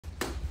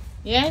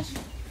Yes?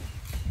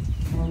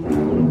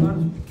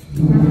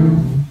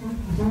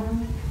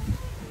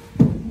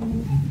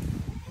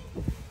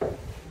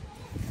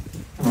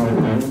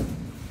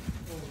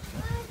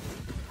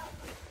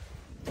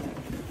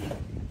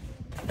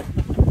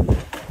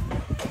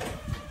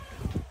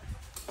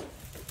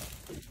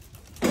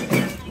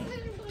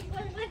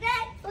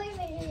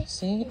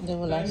 See, they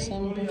will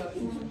assemble.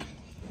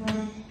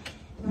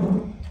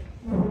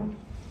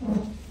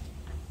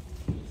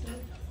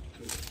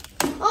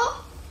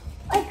 Oh,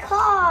 a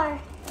car.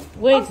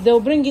 Wait, they'll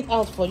bring it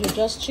out for you.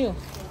 Just chill.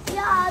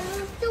 Yeah,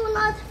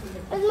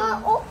 it's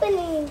not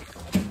opening.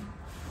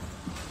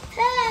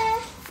 Hey.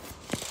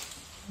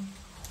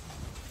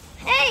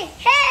 Hey,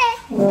 hey.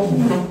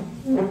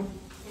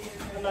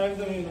 And I'm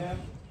going to have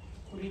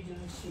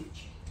original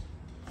switch.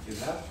 You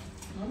have?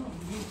 No,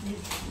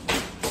 this.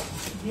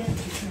 Yes,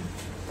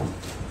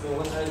 So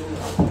what I do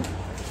now?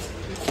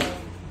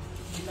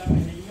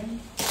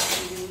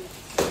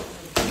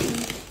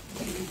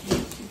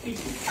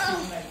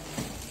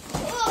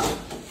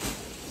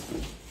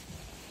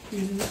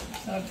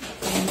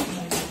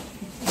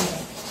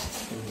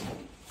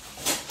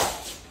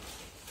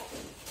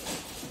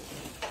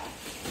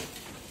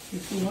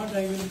 If you want,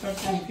 I will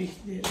cut and fix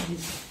this.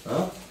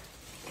 Huh?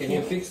 Can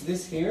you fix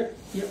this here?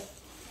 Yeah.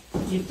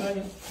 If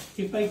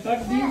I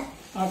cut this,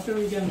 after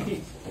we can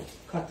fix.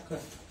 Cut.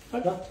 Cut.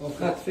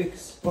 Cut,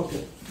 fix.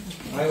 Okay.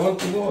 I want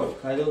to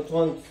work. I don't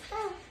want.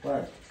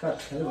 Right.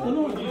 Cut.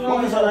 No.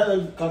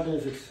 Cut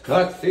and fix.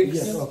 Cut, fix.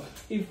 Yes. Okay.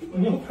 If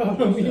no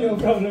problem. If No you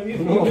problem.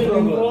 will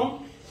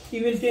inform, he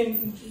will say,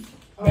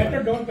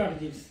 better don't cut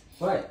this.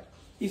 Why?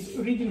 It's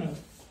original.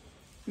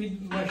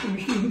 With washing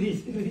machine, this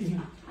is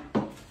original.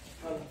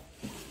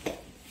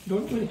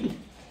 Don't worry.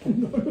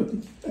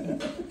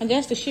 And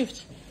there's the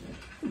shift.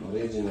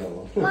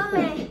 Original.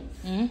 Mommy.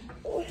 Hmm?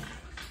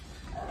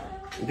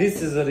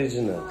 This is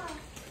original.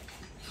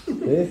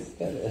 This?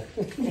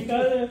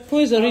 Because Who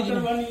is after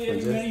original? 1 year,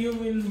 when you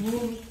will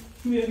move,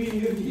 maybe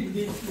you need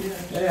this.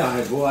 Yeah,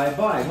 I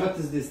buy. What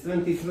is this?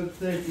 20,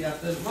 30.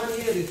 After 1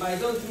 year, if I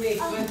don't make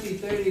 20,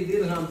 30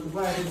 dirham to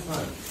buy, it's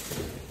fine.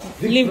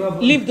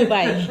 Leave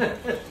Dubai.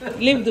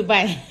 Leave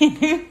Dubai.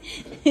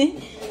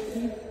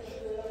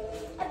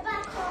 A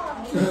black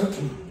car.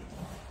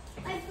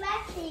 My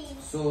flashy.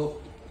 So,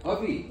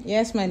 Abi,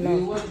 Yes, my do you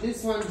love. want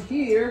this one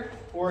here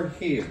or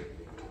here?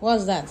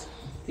 What's that?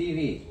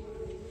 TV.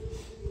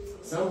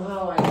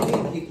 Somehow I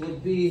think it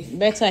would be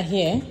Better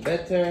here.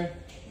 better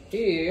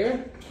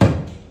here.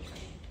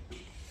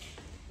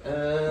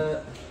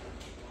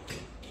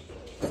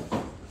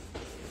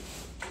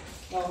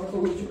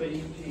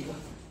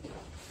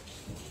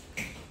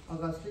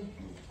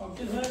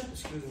 Okay, sir.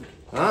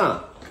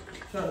 Ah,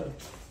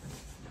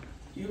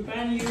 You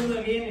can use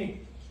again it.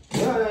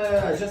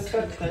 yeah, just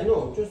cut it, I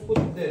know. Just put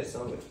it there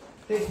somewhere.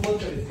 Take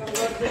water. If you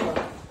got there,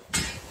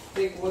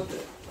 take water.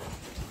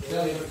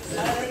 Yeah, no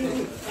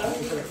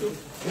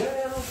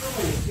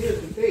problem. It's here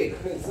to take.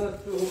 It's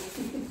not to.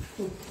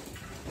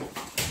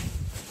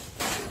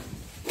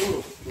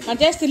 And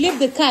just to leave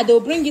the car, they'll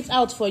bring it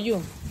out for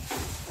you.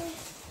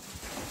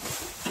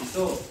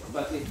 So,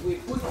 but if we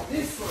put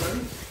this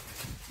one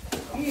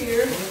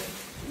here,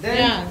 then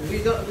Yeah.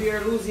 we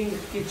are losing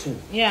kitchen.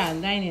 Yeah,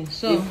 dining.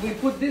 So If we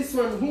put this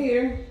one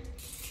here,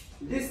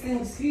 this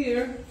thing's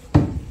here.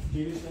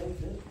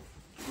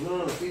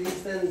 No, TV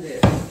stand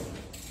there.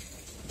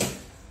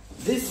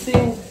 This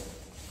thing,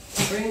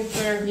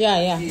 printer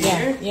yeah,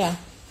 here,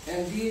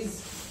 and these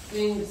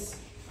things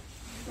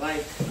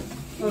like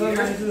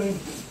here.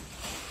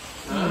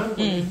 Huh?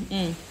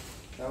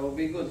 That will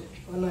be good.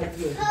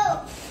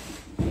 Oh.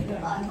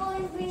 I'm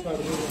going to bring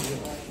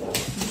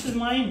This is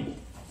mine.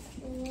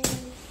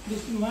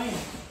 This is mine.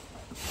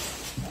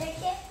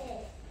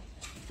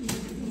 This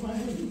is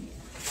mine.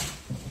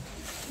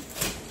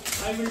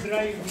 I will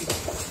drive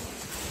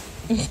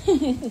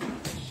this.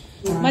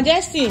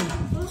 Majesty,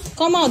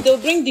 come out. They'll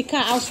bring the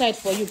car outside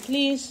for you,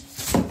 please.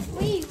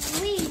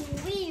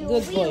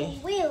 Good boy.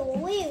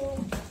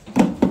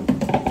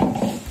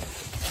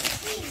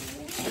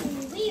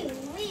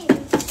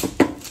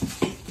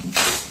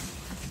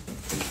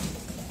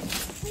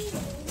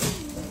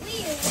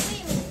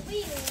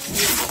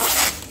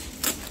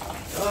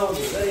 Oh,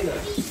 very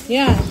nice.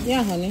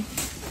 Yeah, honey.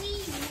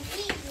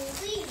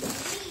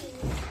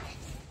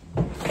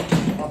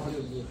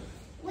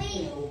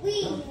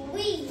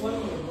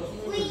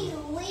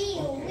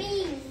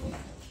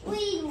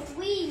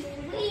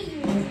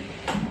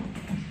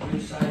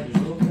 Which side is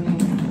opening?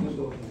 Good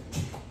opening.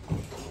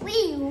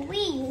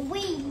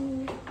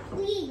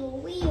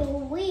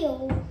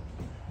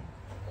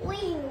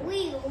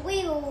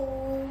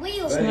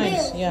 It's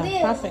nice.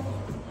 Yeah, perfect.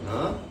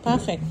 Huh?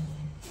 Perfect.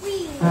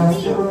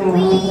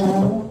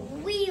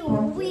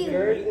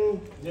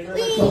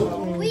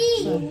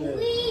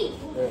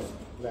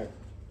 Black.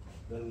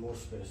 Then more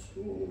space.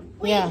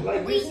 Yeah.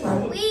 Like this.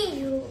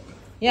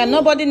 Yeah,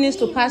 nobody needs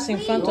to pass in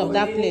front of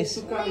that Nobody needs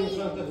place. to come in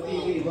front of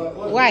TV, but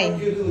what Why?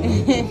 would you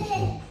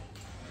do?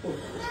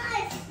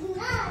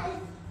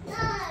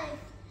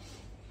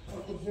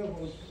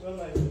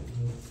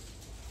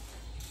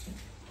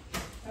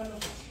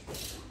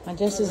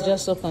 Majesty is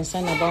just so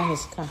concerned about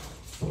his car.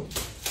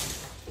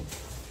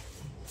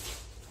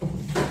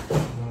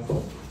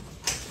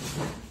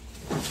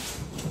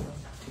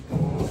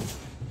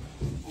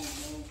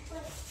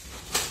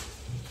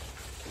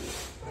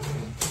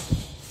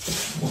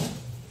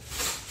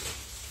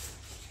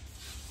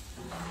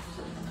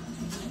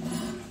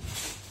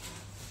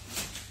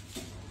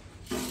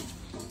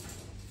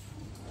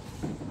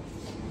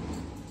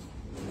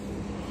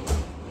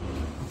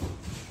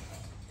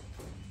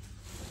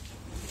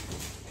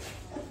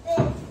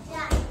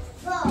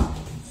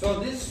 So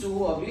these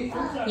two, Abby,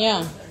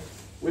 Yeah.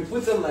 we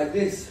put them like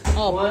this.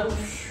 Oh. 1,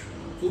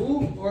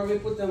 2, or we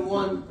put them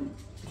 1,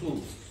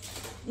 2.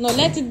 No,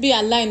 let it be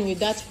aligned with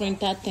that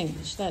printer thing.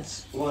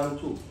 That's 1,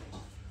 2.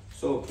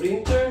 So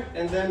printer,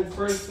 and then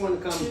first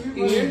one come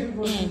here,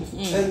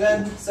 and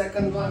then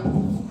second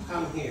one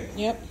come here.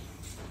 yep.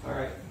 All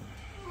right.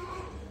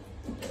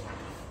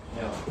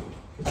 Yeah.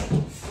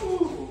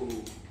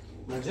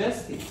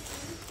 Majesty.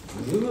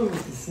 Nie wiem,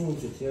 czy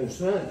słońce, ty już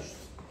znaleźć.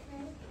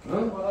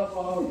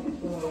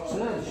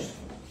 Znaleźć.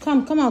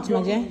 Come out,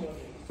 Maje.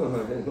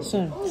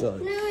 Sorry.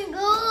 There we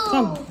go.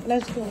 Come,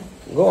 let's go.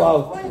 Go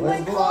out.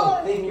 Let's go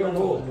out. Take your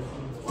bowl.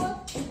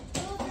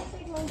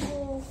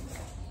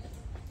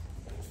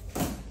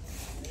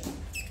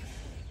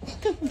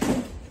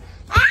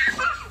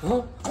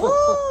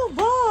 Oh,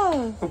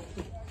 ball.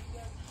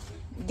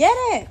 Get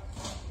it.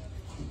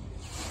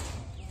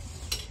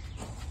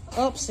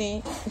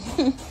 Oopsie.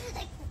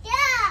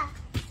 Yeah.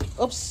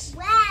 Oops. He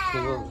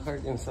Wow. will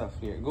hurt himself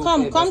here. Go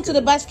Come play to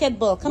the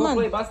basketball. basketball. Come Go on.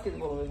 play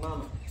basketball with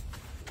Mama.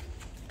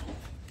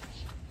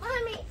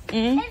 Mommy,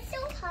 Mhm. it's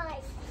so high.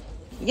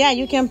 Yeah,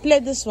 you can play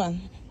this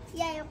one.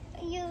 Yeah,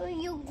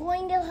 you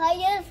going to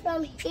hide it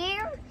from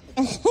here?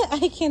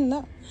 I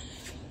cannot.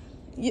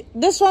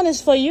 This one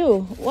is for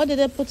you. What did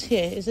I put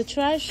here? Is it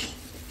trash?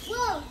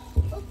 Whoa.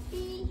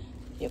 Okay.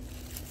 Yep.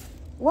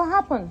 What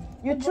happened?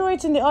 You threw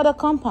it in the other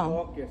compound.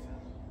 Okay, sir.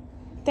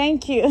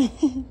 Thank you.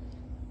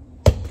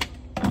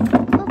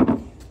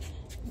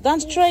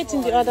 Don't throw it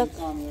in the other.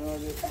 Come, you know,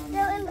 this one,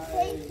 Still in the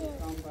places.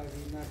 come, but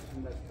you not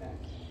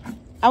understand.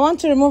 I want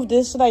to remove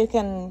this so that you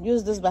can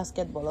use this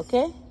basketball,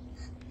 okay?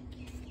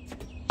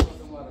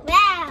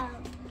 Wow.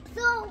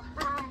 So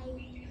high.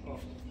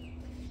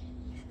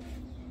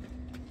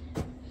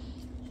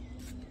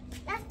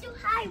 That's too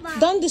high, Mom.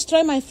 Don't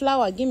destroy my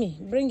flower. Gimme.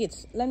 Bring it.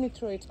 Let me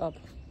throw it up.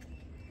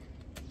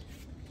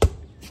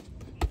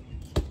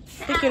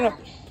 Pick it up.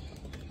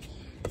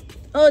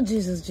 Oh,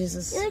 Jesus,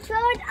 Jesus. You throw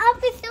it up,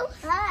 it's so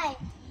high.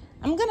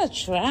 I'm gonna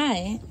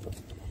try.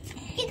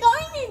 You're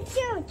going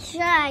to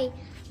try.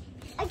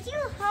 It's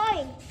too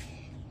high.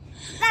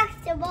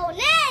 Basketball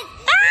net.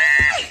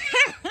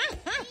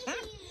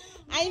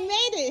 I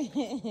made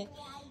it.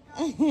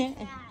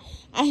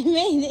 I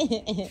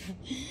made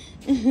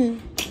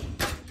it.